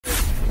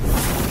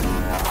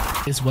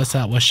What's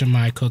up? What's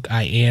Shamai Cook?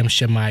 I am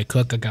Shamai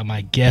Cook. I got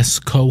my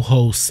guest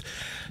co-host,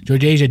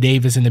 Jordasia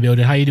Davis, in the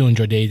building. How you doing,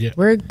 Jordasia?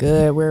 We're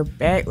good. We're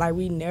back like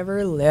we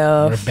never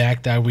left. We're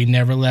back like we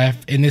never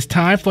left. And it's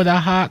time for the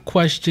hot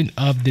question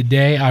of the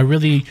day.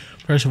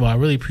 First of all, I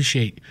really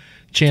appreciate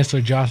Chancellor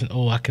Johnson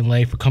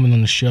Akinleye for coming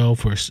on the show,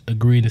 for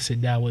agreeing to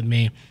sit down with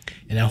me.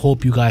 And I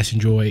hope you guys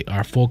enjoy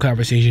our full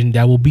conversation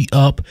that will be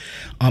up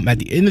at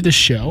the end of the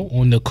show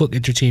on the Cook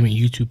Entertainment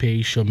YouTube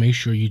page. So make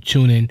sure you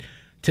tune in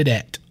to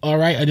that. All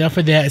right, enough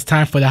of that. It's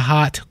time for the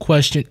hot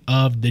question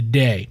of the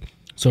day.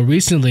 So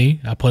recently,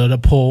 I put a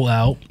poll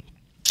out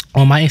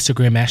on my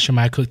Instagram at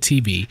Shamai Cook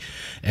TV,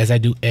 as I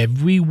do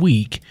every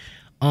week,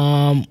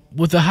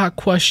 with a hot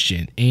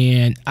question.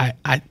 And I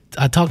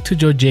talked to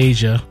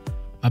Jordasia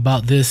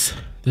about this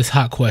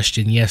hot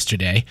question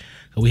yesterday.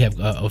 We have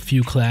a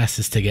few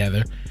classes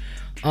together,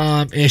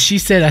 and she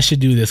said I should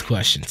do this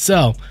question.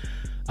 So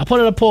I put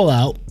a poll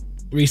out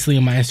recently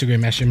on my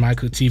Instagram at Shamai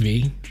Cook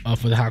TV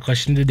for the hot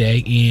question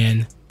today,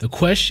 and the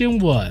question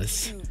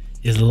was: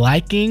 is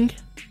liking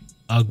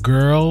a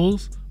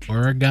girl's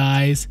or a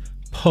guy's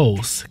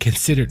post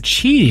considered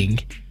cheating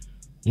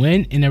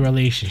when in a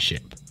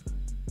relationship?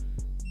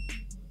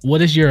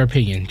 What is your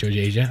opinion,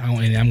 Jordasia?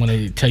 And I'm going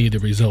to tell you the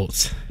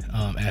results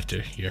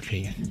after your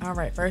opinion. All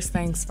right, first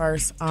things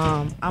first.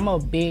 I'm a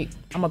big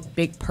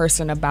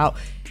person about,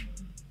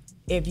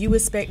 if you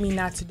expect me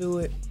not to do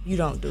it, you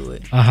don't do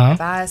it.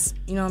 If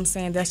you know what I'm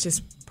saying? That's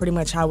just pretty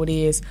much how it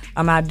is.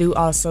 I do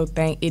also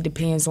think it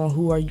depends on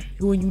who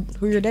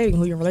you're dating,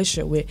 who you're in a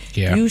relationship with.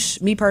 Yeah.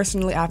 Me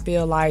personally, I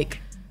feel like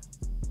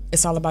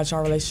it's all about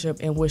your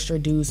relationship and what's your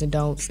do's and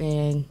don'ts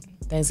and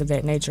things of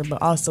that nature.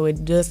 But also,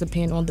 it does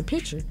depend on the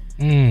picture.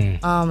 And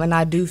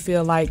I do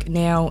feel like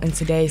now in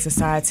today's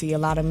society, a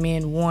lot of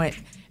men want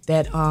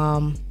that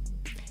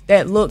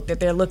look that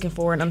they're looking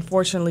for, and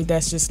unfortunately,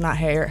 that's just not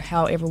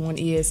how everyone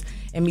is.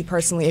 And me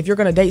personally, if you're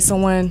gonna date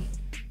someone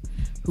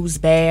who's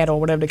bad or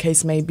whatever the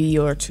case may be,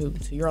 or to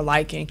your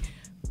liking,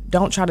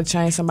 don't try to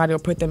change somebody or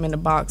put them in a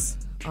box.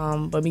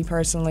 But me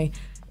personally,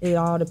 it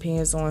all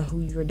depends on who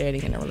you're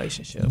dating in a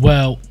relationship.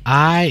 Well,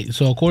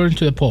 so according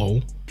to the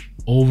poll,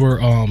 over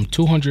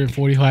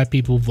 245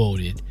 people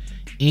voted,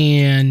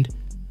 and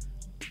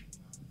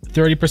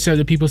 30% of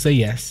the people say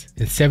yes,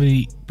 and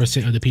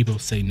 70% of the people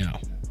say no.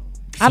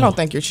 I don't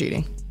think you're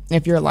cheating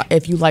if you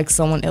like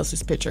someone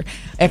else's picture.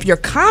 If you're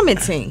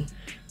commenting,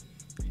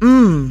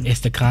 it's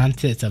the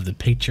contents of the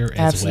picture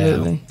as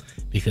absolutely. Well.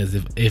 Because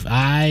if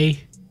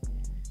I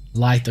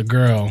liked a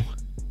girl,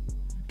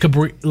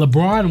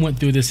 LeBron went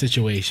through this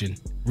situation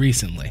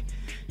recently.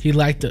 He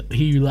liked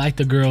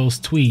a girl's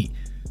tweet,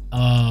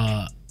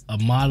 a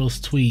model's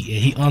tweet, and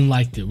he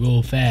unliked it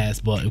real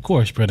fast. But of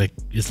course, brother,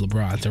 it's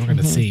LeBron, so we're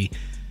gonna see.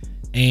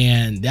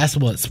 And that's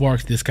what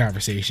sparks this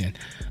conversation.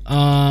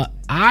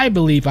 I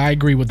believe I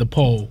agree with the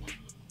poll.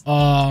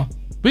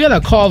 We got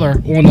a caller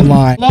on the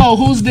line. Hello,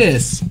 who's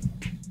this?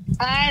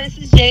 Hi, this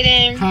is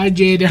Jaden. Hi,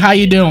 Jaden. How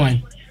you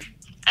doing?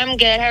 I'm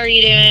good. How are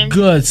you doing?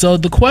 Good. So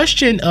the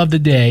question of the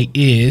day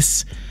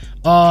is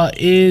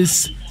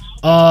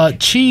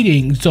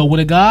cheating. So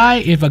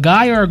if a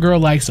guy or a girl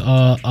likes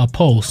a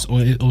post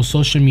on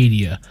social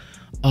media,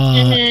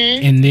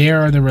 and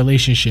they're in a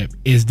relationship,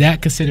 is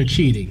that considered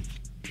cheating?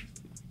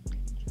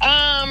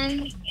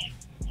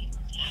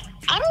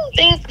 I don't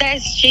think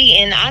that's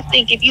cheating. I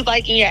think if you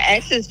liking your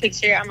ex's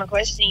picture, I'm gonna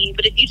question you.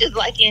 But if you just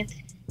liking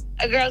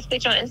a girl's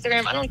picture on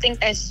Instagram, I don't think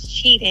that's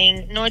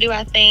cheating. Nor do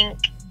I think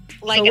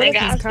liking a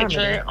guy's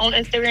picture on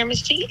Instagram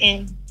is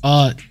cheating.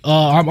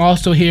 I'm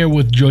also here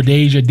with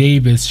Jordasia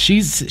Davis.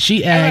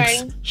 She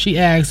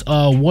asks,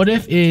 what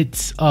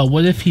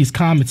if he's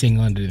commenting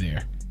under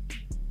there?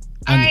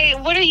 All right,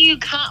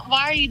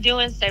 why are you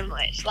doing so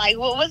much? Like,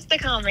 what's the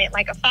comment?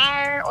 Like a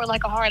fire or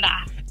like a hard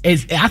eye?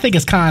 I think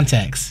it's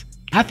context.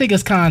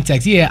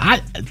 Yeah,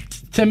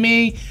 to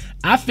me,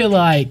 I feel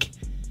like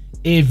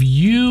if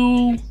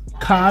you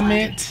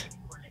comment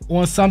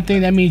on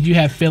something, that means you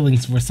have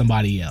feelings for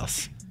somebody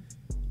else,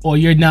 or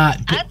you're not.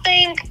 I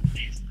think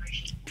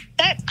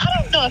that,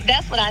 I don't know if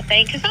that's what I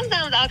think, because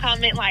sometimes I'll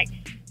comment like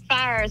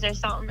fires or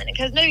something,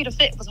 because maybe the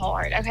fit was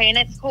hard, okay, and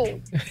that's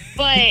cool.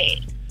 But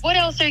what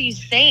else are you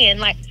saying?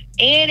 Like,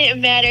 and it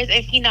matters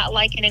if you're not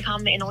liking and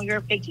commenting on your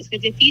pictures,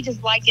 because if you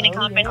just liking and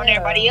commenting on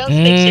everybody else's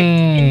picture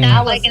and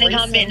not liking and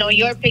commenting on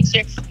your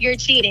picture, you're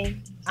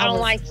cheating. I don't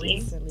like you.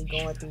 Recently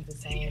going through the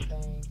same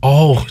thing.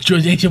 Oh,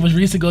 Jordasia was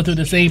recently going through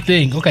the same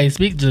thing. Okay,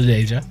 speak,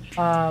 Jordasia.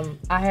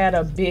 I had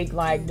a big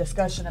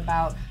discussion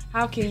about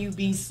how can you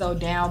be so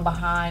down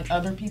behind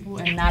other people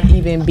and not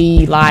even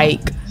be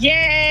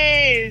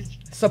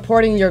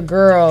supporting your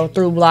girl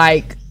through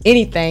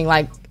anything.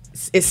 Like,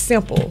 it's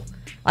simple.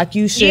 Like,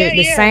 you should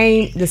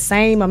the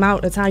same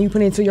amount of time you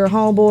put into your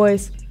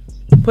homeboys,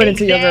 put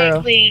into your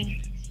girl.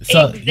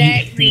 So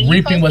exactly. You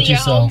reaping what you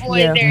sow.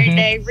 Homeboys every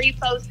day,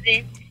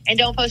 reposting, and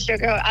don't post your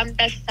girl.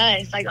 That's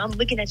sus. Like, I'm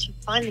looking at you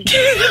funny.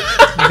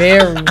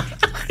 Very,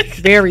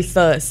 very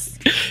sus.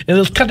 It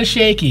was kind of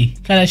shaky.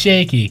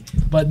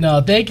 But no,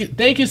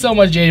 thank you so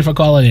much, Jada, for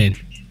calling in.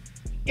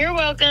 You're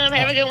welcome.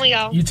 Have a good one,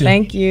 y'all. You too.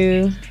 Thank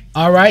you.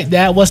 All right,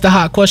 that was the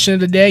hot question of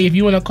the day. If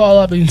you want to call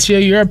up and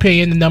share your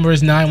opinion, the number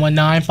is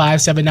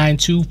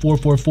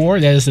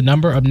 919-579-2444. That is the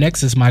number. Up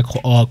next is my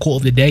quote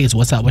of the day. Is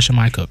What's Hot with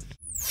Shamai Cook.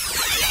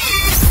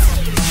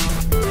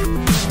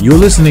 You're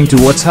listening to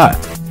What's Hot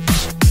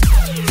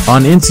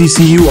on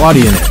NCCU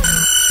AudioNet.